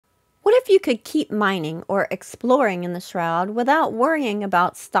What if you could keep mining or exploring in the Shroud without worrying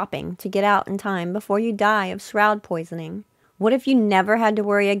about stopping to get out in time before you die of Shroud poisoning? What if you never had to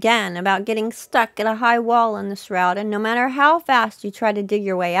worry again about getting stuck at a high wall in the Shroud, and no matter how fast you try to dig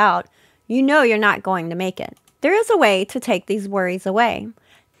your way out, you know you're not going to make it? There is a way to take these worries away,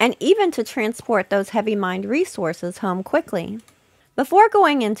 and even to transport those heavy mined resources home quickly. Before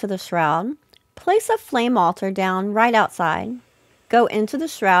going into the Shroud, place a flame altar down right outside. Go into the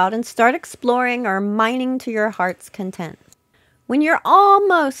Shroud and start exploring or mining to your heart's content. When you're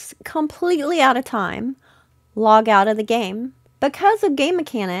almost completely out of time, log out of the game. Because of game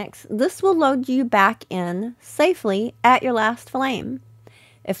mechanics, this will load you back in safely at your last flame.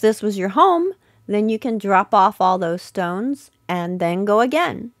 If this was your home, then you can drop off all those stones and then go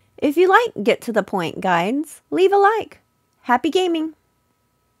again. If you like get to the point guides, leave a like. Happy gaming!